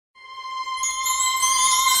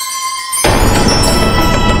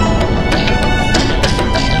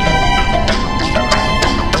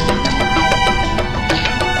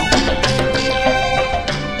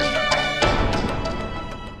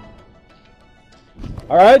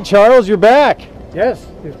All right, Charles, you're back. Yes,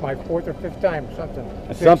 it's my 4th or 5th time,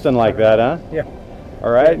 something. Something like that, huh? Yeah.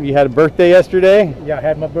 All right, you had a birthday yesterday? Yeah, I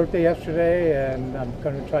had my birthday yesterday, and I'm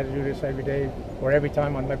going to try to do this every day or every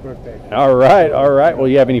time on my birthday. All right, all right. Well,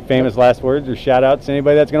 you have any famous last words or shout outs to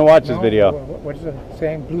anybody that's going to watch this video? What is the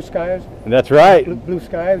saying? Blue skies? That's right. Blue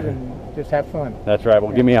skies, and just have fun. That's right.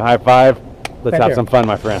 Well, give me a high five. Let's have some fun,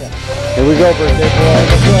 my friend. Yeah. Here we go, birthday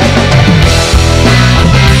boy.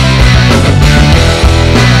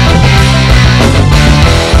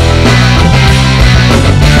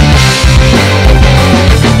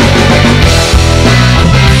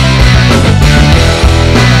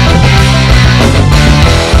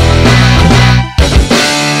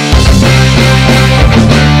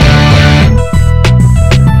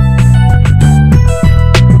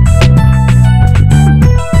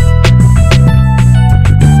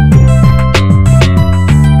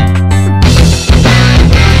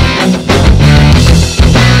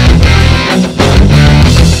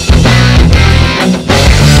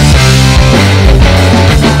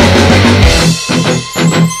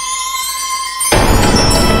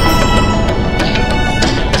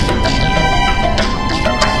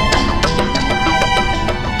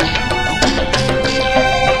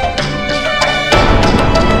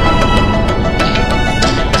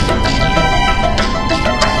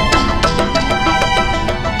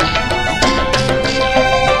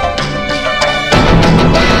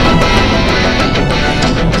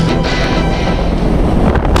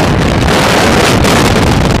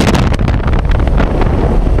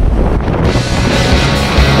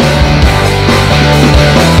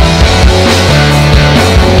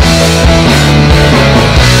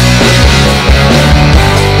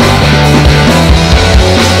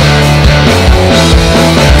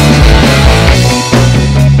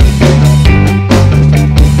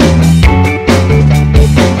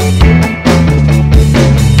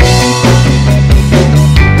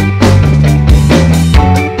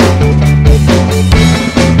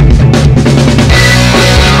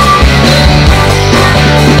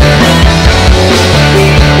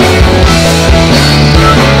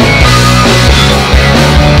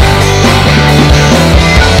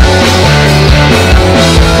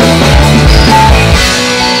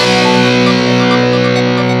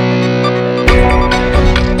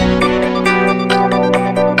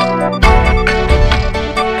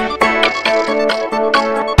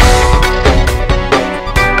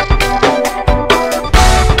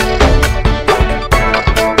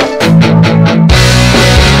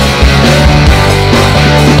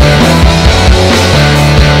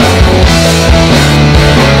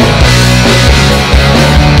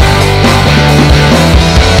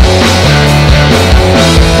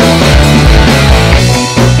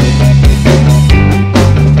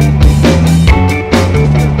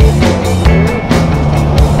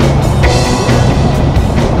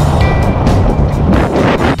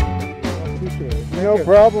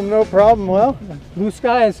 No problem. Well, blue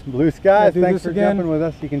skies. Blue skies. Thanks for jumping with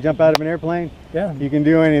us. You can jump out of an airplane. Yeah. You can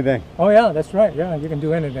do anything. Oh yeah, that's right. Yeah, you can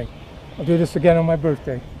do anything. I'll do this again on my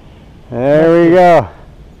birthday. There we go.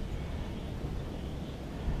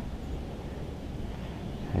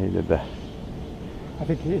 He did that. I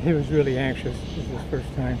think he was really anxious. This is his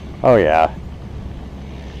first time. Oh yeah.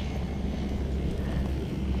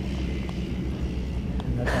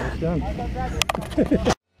 And that's how it's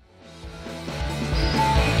done.